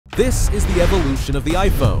This is the evolution of the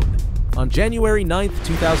iPhone. On January 9,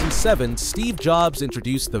 2007, Steve Jobs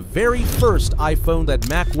introduced the very first iPhone at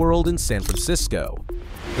Macworld in San Francisco.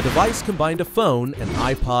 The device combined a phone, an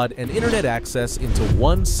iPod, and internet access into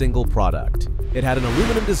one single product. It had an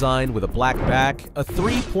aluminum design with a black back, a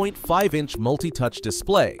 3.5-inch multi-touch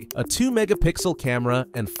display, a 2-megapixel camera,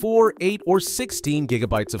 and 4, 8, or 16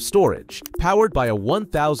 gigabytes of storage, powered by a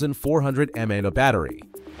 1,400 mAh battery.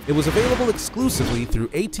 It was available exclusively through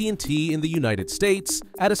AT&T in the United States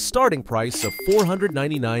at a starting price of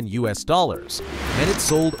 $499 and it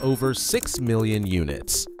sold over 6 million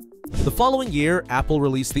units. The following year, Apple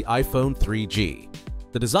released the iPhone 3G.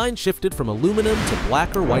 The design shifted from aluminum to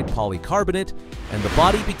black or white polycarbonate, and the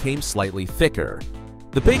body became slightly thicker.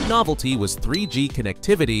 The big novelty was 3G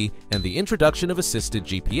connectivity and the introduction of assisted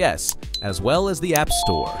GPS, as well as the App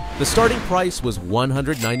Store. The starting price was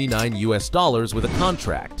 $199 with a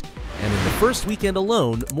contract, and in the first weekend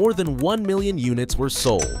alone, more than 1 million units were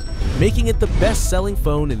sold, making it the best-selling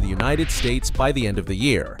phone in the United States by the end of the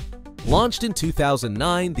year. Launched in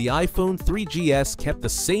 2009, the iPhone 3GS kept the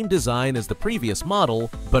same design as the previous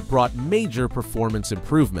model, but brought major performance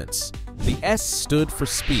improvements. The S stood for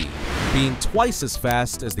speed, being twice as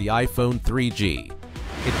fast as the iPhone 3G.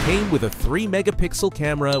 It came with a 3-megapixel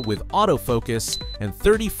camera with autofocus and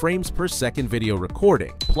 30 frames per second video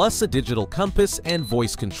recording, plus a digital compass and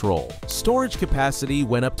voice control. Storage capacity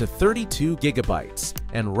went up to 32 gigabytes,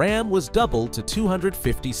 and RAM was doubled to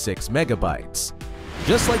 256 megabytes.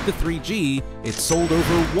 Just like the 3G, it sold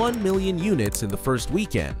over 1 million units in the first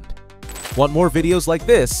weekend. Want more videos like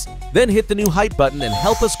this? Then hit the new hype button and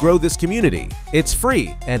help us grow this community. It's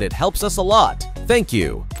free and it helps us a lot. Thank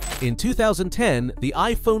you. In 2010, the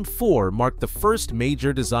iPhone 4 marked the first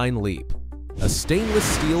major design leap. A stainless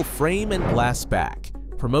steel frame and glass back,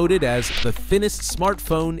 promoted as the thinnest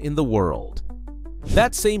smartphone in the world.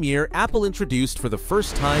 That same year, Apple introduced for the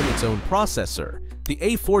first time its own processor, the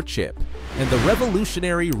A4 chip, and the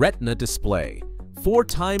revolutionary Retina display, 4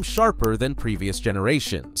 times sharper than previous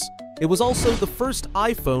generations. It was also the first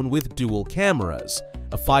iPhone with dual cameras,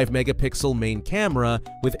 a 5-megapixel main camera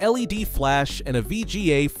with LED flash and a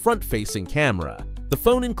VGA front-facing camera. The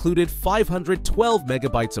phone included 512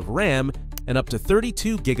 megabytes of RAM and up to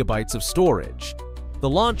 32 gigabytes of storage. The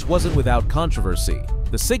launch wasn't without controversy.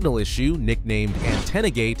 The signal issue, nicknamed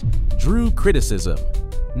Antennagate, drew criticism.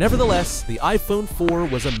 Nevertheless, the iPhone 4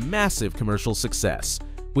 was a massive commercial success,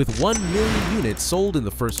 with 1 million units sold in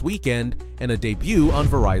the first weekend and a debut on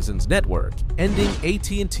Verizon's network, ending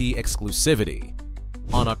AT&T exclusivity.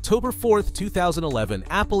 On October 4, 2011,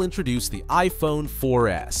 Apple introduced the iPhone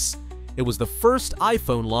 4S. It was the first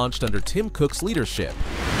iPhone launched under Tim Cook's leadership,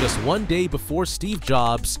 just one day before Steve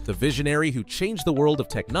Jobs, the visionary who changed the world of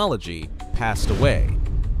technology, passed away.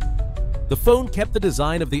 The phone kept the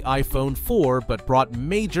design of the iPhone 4 but brought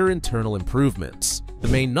major internal improvements. The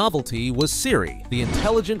main novelty was Siri, the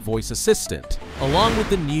intelligent voice assistant, along with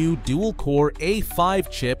the new dual-core A5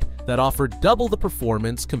 chip that offered double the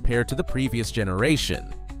performance compared to the previous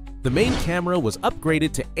generation. The main camera was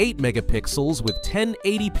upgraded to 8 megapixels with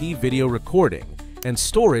 1080p video recording, and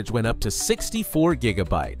storage went up to 64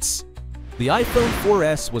 gigabytes. The iPhone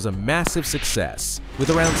 4S was a massive success, with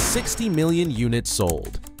around 60 million units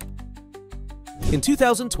sold. In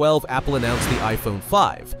 2012, Apple announced the iPhone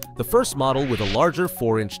 5, the first model with a larger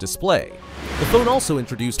 4-inch display. The phone also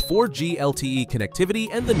introduced 4G LTE connectivity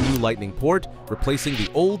and the new Lightning port, replacing the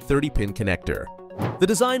old 30-pin connector. The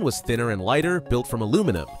design was thinner and lighter, built from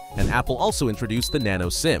aluminum, and Apple also introduced the Nano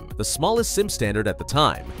SIM, the smallest SIM standard at the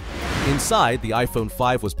time. Inside, the iPhone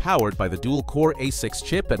 5 was powered by the dual-core A6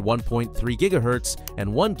 chip at 1.3 GHz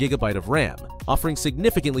and 1 GB of RAM, offering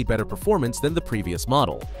significantly better performance than the previous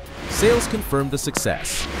model. Sales confirmed the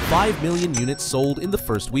success, 5 million units sold in the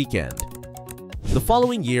first weekend. The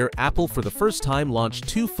following year, Apple for the first time launched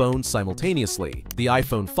 2 phones simultaneously, the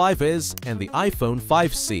iPhone 5s and the iPhone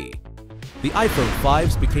 5C. The iPhone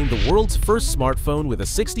 5s became the world's first smartphone with a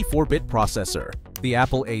 64-bit processor, the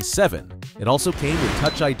Apple A7. It also came with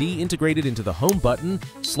Touch ID integrated into the home button,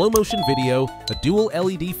 slow-motion video, a dual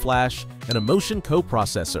LED flash, and a motion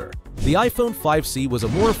coprocessor. The iPhone 5C was a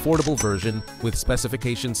more affordable version with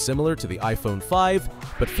specifications similar to the iPhone 5,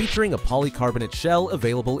 but featuring a polycarbonate shell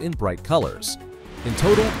available in bright colors. In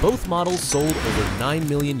total, both models sold over 9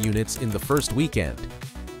 million units in the first weekend.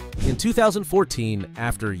 In 2014,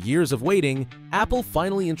 after years of waiting, Apple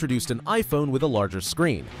finally introduced an iPhone with a larger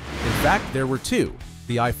screen. In fact, there were 2,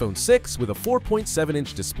 the iPhone 6 with a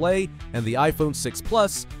 4.7-inch display and the iPhone 6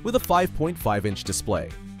 Plus with a 5.5-inch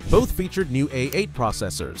display. Both featured new A8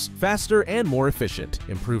 processors, faster and more efficient,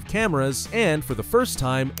 improved cameras, and for the first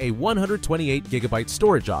time, a 128GB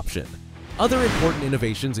storage option. Other important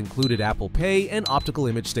innovations included Apple Pay and optical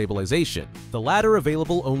image stabilization, the latter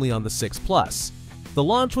available only on the 6 Plus. The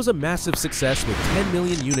launch was a massive success with 10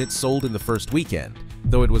 million units sold in the first weekend,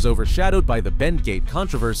 though it was overshadowed by the Bendgate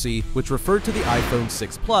controversy, which referred to the iPhone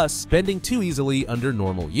 6 Plus bending too easily under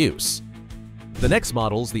normal use. The next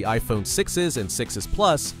models, the iPhone 6s and 6s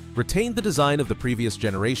Plus, retained the design of the previous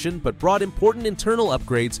generation but brought important internal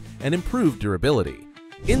upgrades and improved durability.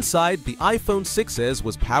 Inside, the iPhone 6s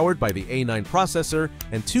was powered by the A9 processor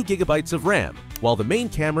and 2GB of RAM, while the main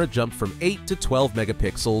camera jumped from 8 to 12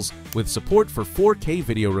 megapixels with support for 4K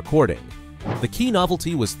video recording. The key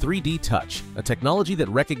novelty was 3D Touch, a technology that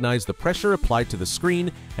recognized the pressure applied to the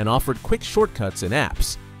screen and offered quick shortcuts in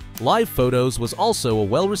apps. Live Photos was also a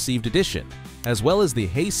well-received addition, as well as the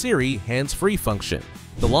Hey Siri hands-free function.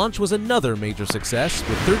 The launch was another major success,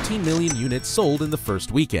 with 13 million units sold in the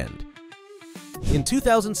first weekend. In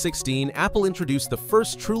 2016, Apple introduced the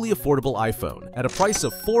first truly affordable iPhone at a price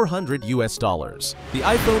of $400 US. The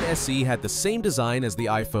iPhone SE had the same design as the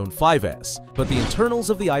iPhone 5s, but the internals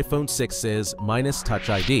of the iPhone 6s minus Touch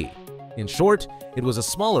ID. In short, it was a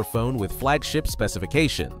smaller phone with flagship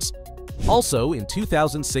specifications. Also, in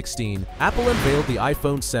 2016, Apple unveiled the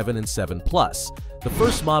iPhone 7 and 7 Plus, the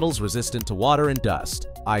first models resistant to water and dust,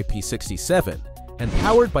 IP67, and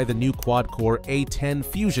powered by the new quad-core A10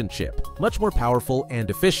 Fusion chip, much more powerful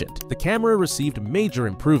and efficient. The camera received major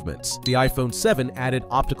improvements. The iPhone 7 added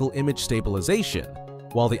optical image stabilization,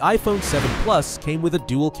 while the iPhone 7 Plus came with a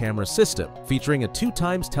dual-camera system, featuring a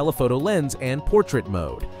 2x telephoto lens and portrait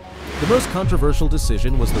mode. The most controversial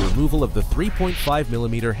decision was the removal of the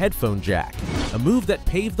 3.5mm headphone jack, a move that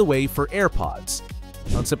paved the way for AirPods.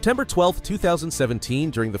 On September 12, 2017,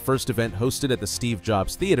 during the first event hosted at the Steve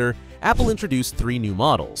Jobs Theater, Apple introduced 3 new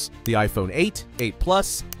models: the iPhone 8, 8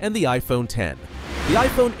 Plus, and the iPhone 10. The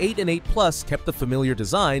iPhone 8 and 8 Plus kept the familiar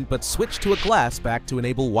design but switched to a glass back to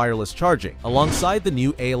enable wireless charging, alongside the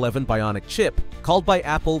new A11 Bionic chip, called by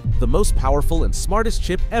Apple the most powerful and smartest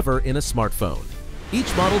chip ever in a smartphone.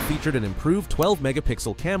 Each model featured an improved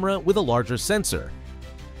 12-megapixel camera with a larger sensor.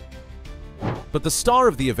 But the star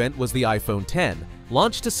of the event was the iPhone 10,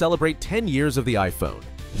 launched to celebrate 10 years of the iPhone.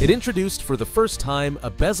 It introduced for the first time a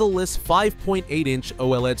bezel-less 5.8-inch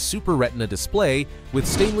OLED Super Retina display with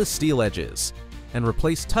stainless steel edges, and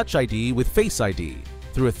replaced Touch ID with Face ID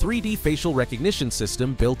through a 3D facial recognition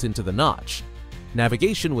system built into the notch.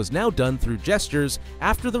 Navigation was now done through gestures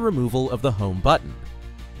after the removal of the home button.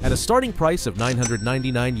 At a starting price of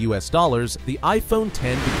 $999 US, the iPhone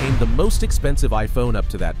 10 became the most expensive iPhone up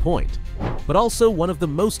to that point, but also one of the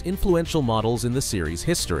most influential models in the series'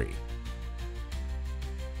 history.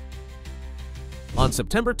 On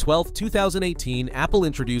September 12, 2018, Apple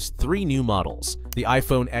introduced 3 new models: the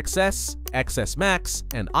iPhone XS, XS Max,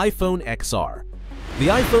 and iPhone XR. The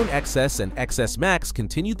iPhone XS and XS Max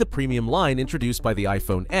continued the premium line introduced by the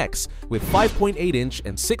iPhone X with 5.8-inch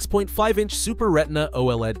and 6.5-inch Super Retina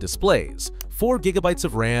OLED displays, 4GB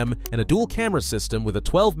of RAM, and a dual camera system with a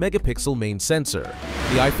 12-megapixel main sensor.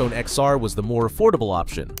 The iPhone XR was the more affordable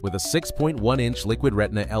option, with a 6.1-inch Liquid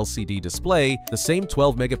Retina LCD display, the same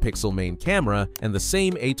 12-megapixel main camera, and the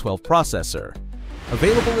same A12 processor.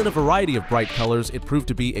 Available in a variety of bright colors, it proved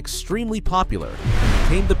to be extremely popular and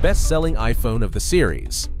became the best-selling iPhone of the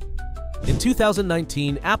series. In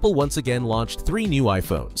 2019, Apple once again launched 3 new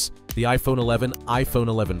iPhones: the iPhone 11, iPhone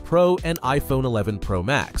 11 Pro, and iPhone 11 Pro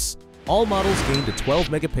Max. All models gained a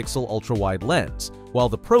 12-megapixel ultra-wide lens, while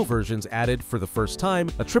the Pro versions added, for the first time,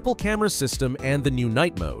 a triple camera system and the new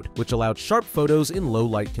night mode, which allowed sharp photos in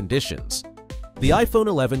low-light conditions. The iPhone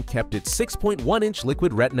 11 kept its 6.1-inch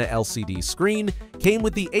Liquid Retina LCD screen, came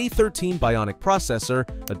with the A13 Bionic processor,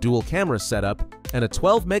 a dual camera setup, and a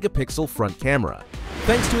 12-megapixel front camera.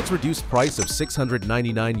 Thanks to its reduced price of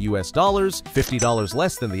 $699 US, $50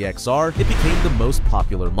 less than the XR, it became the most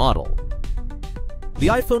popular model. The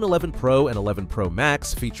iPhone 11 Pro and 11 Pro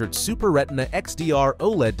Max featured Super Retina XDR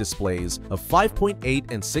OLED displays of 5.8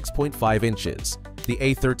 and 6.5 inches, the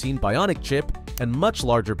A13 Bionic chip, and much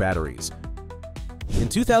larger batteries. In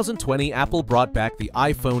 2020, Apple brought back the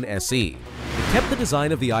iPhone SE. It kept the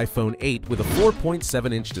design of the iPhone 8 with a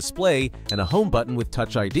 4.7-inch display and a home button with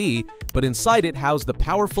Touch ID, but inside it housed the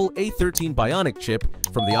powerful A13 Bionic chip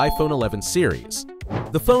from the iPhone 11 series.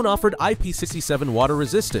 The phone offered IP67 water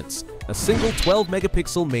resistance, a single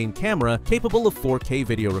 12-megapixel main camera capable of 4K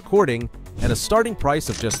video recording, and a starting price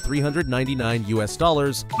of just $399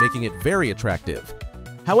 US, making it very attractive.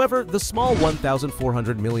 However, the small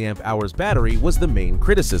 1,400 mAh battery was the main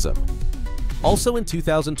criticism. Also in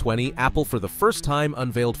 2020, Apple for the first time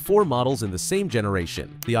unveiled 4 models in the same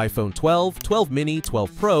generation: the iPhone 12, 12 mini,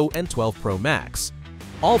 12 Pro, and 12 Pro Max.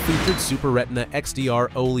 All featured Super Retina XDR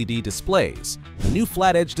OLED displays, a new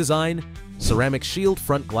flat edge design, ceramic shield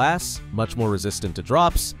front glass, much more resistant to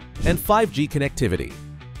drops, and 5G connectivity.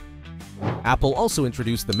 Apple also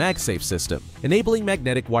introduced the MagSafe system, enabling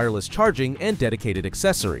magnetic wireless charging and dedicated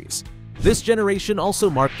accessories. This generation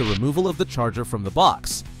also marked the removal of the charger from the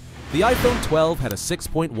box. The iPhone 12 had a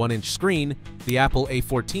 6.1-inch screen, the Apple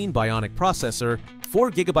A14 Bionic processor,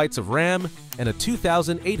 4 GB of RAM, and a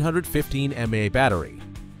 2,815 mAh battery.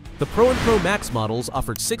 The Pro and Pro Max models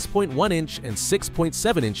offered 6.1-inch and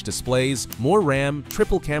 6.7-inch displays, more RAM,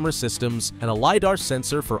 triple camera systems, and a LiDAR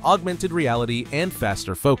sensor for augmented reality and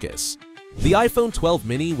faster focus. The iPhone 12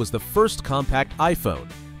 mini was the first compact iPhone,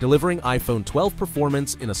 delivering iPhone 12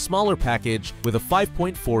 performance in a smaller package with a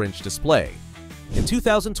 5.4-inch display. In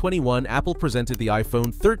 2021, Apple presented the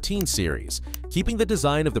iPhone 13 series, keeping the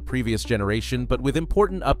design of the previous generation but with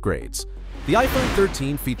important upgrades. The iPhone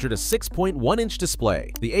 13 featured a 6.1-inch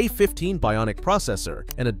display, the A15 Bionic processor,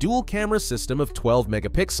 and a dual-camera system of 12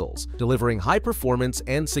 megapixels, delivering high performance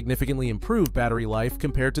and significantly improved battery life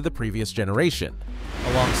compared to the previous generation.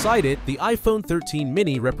 Alongside it, the iPhone 13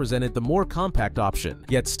 mini represented the more compact option,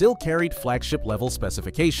 yet still carried flagship-level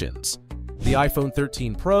specifications. The iPhone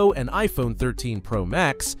 13 Pro and iPhone 13 Pro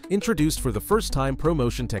Max introduced for the first time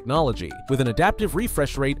ProMotion technology with an adaptive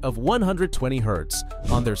refresh rate of 120 Hz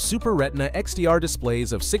on their Super Retina XDR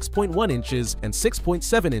displays of 6.1 inches and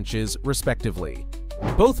 6.7 inches, respectively.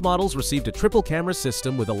 Both models received a triple camera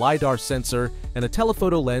system with a LiDAR sensor and a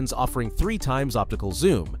telephoto lens offering 3 times optical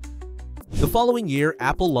zoom. The following year,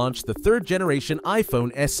 Apple launched the third-generation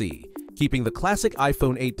iPhone SE, keeping the classic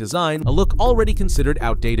iPhone 8 design, a look already considered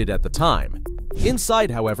outdated at the time.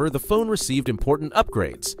 Inside, however, the phone received important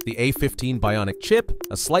upgrades: the A15 Bionic chip,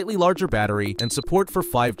 a slightly larger battery, and support for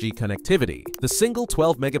 5G connectivity. The single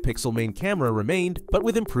 12-megapixel main camera remained, but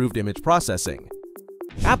with improved image processing.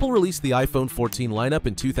 Apple released the iPhone 14 lineup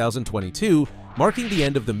in 2022, marking the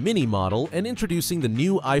end of the mini model and introducing the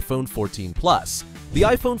new iPhone 14 Plus. The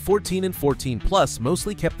iPhone 14 and 14 Plus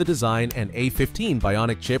mostly kept the design and A15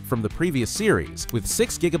 Bionic chip from the previous series, with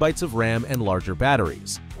 6 GB of RAM and larger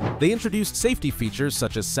batteries. They introduced safety features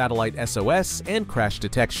such as satellite SOS and crash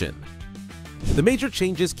detection. The major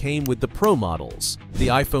changes came with the Pro models. The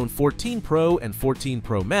iPhone 14 Pro and 14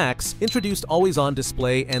 Pro Max introduced always-on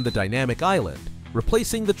display and the dynamic island,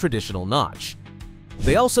 replacing the traditional notch.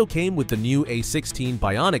 They also came with the new A16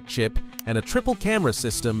 Bionic chip and a triple camera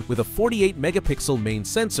system with a 48-megapixel main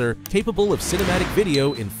sensor capable of cinematic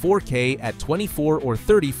video in 4K at 24 or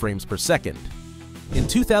 30 frames per second. In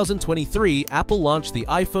 2023, Apple launched the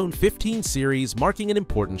iPhone 15 series, marking an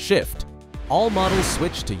important shift. All models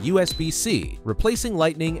switched to USB-C, replacing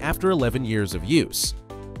Lightning after 11 years of use.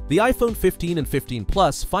 The iPhone 15 and 15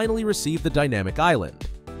 Plus finally received the dynamic island,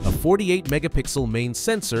 a 48-megapixel main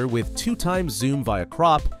sensor with 2 times zoom via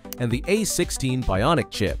crop, and the A16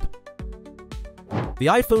 Bionic chip. The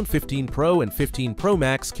iPhone 15 Pro and 15 Pro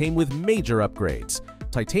Max came with major upgrades: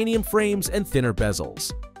 titanium frames and thinner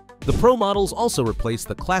bezels. The Pro models also replaced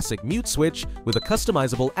the classic mute switch with a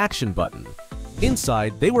customizable action button.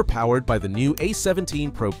 Inside, they were powered by the new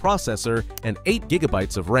A17 Pro processor and 8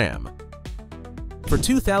 GB of RAM. For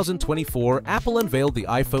 2024, Apple unveiled the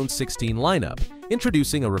iPhone 16 lineup,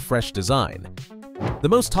 introducing a refreshed design. The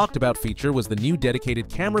most talked about feature was the new dedicated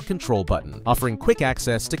camera control button, offering quick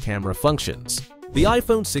access to camera functions. The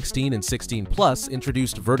iPhone 16 and 16 Plus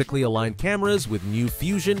introduced vertically aligned cameras with new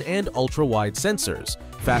Fusion and ultra-wide sensors,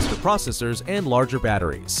 faster processors, and larger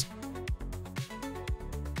batteries.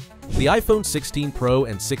 The iPhone 16 Pro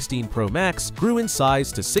and 16 Pro Max grew in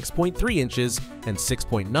size to 6.3 inches and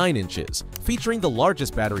 6.9 inches, featuring the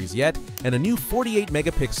largest batteries yet and a new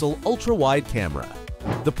 48-megapixel ultra-wide camera.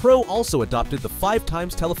 The Pro also adopted the 5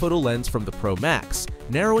 times telephoto lens from the Pro Max,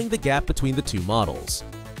 narrowing the gap between the two models.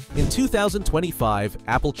 In 2025,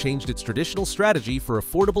 Apple changed its traditional strategy for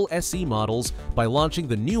affordable SE models by launching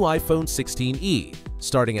the new iPhone 16e,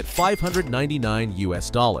 starting at $599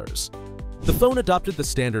 US. The phone adopted the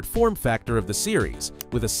standard form factor of the series,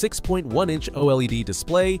 with a 6.1-inch OLED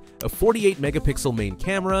display, a 48-megapixel main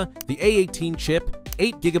camera, the A18 chip,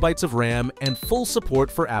 8 GB of RAM, and full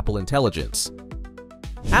support for Apple Intelligence.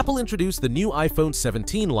 Apple introduced the new iPhone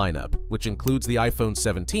 17 lineup, which includes the iPhone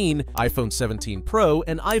 17, iPhone 17 Pro,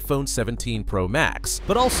 and iPhone 17 Pro Max,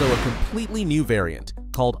 but also a completely new variant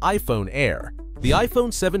called iPhone Air. The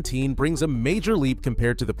iPhone 17 brings a major leap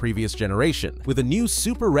compared to the previous generation, with a new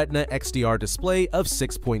Super Retina XDR display of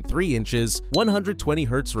 6.3 inches,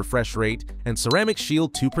 120Hz refresh rate, and Ceramic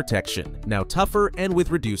Shield 2 protection, now tougher and with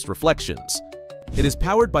reduced reflections. It is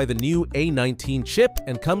powered by the new A19 chip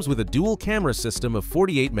and comes with a dual camera system of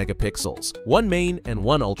 48 megapixels, one main and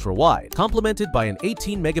one ultra-wide, complemented by an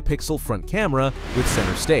 18 megapixel front camera with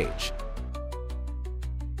center stage.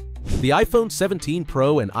 The iPhone 17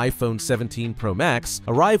 Pro and iPhone 17 Pro Max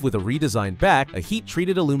arrive with a redesigned back, a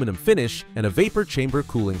heat-treated aluminum finish, and a vapor chamber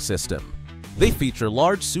cooling system. They feature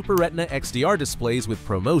large Super Retina XDR displays with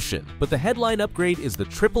ProMotion, but the headline upgrade is the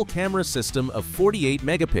triple camera system of 48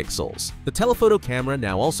 megapixels. The telephoto camera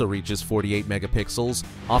now also reaches 48 megapixels,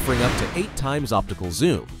 offering up to 8 times optical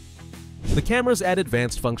zoom. The cameras add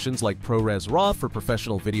advanced functions like ProRes RAW for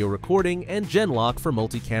professional video recording and Genlock for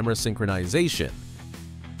multi-camera synchronization.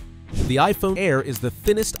 The iPhone Air is the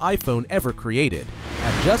thinnest iPhone ever created,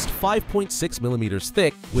 at just 5.6mm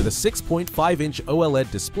thick with a 6.5-inch OLED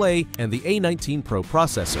display and the A19 Pro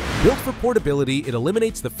processor. Built for portability, it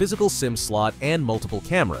eliminates the physical SIM slot and multiple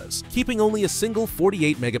cameras, keeping only a single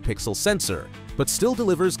 48-megapixel sensor, but still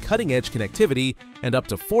delivers cutting-edge connectivity and up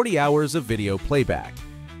to 40 hours of video playback.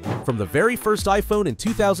 From the very first iPhone in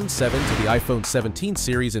 2007 to the iPhone 17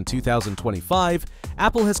 series in 2025,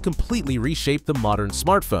 Apple has completely reshaped the modern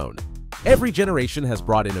smartphone. Every generation has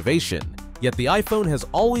brought innovation, yet the iPhone has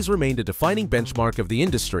always remained a defining benchmark of the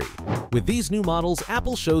industry. With these new models,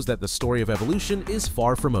 Apple shows that the story of evolution is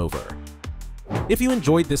far from over. If you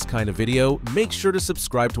enjoyed this kind of video, make sure to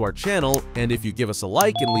subscribe to our channel, and if you give us a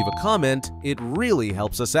like and leave a comment, it really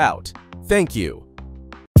helps us out. Thank you.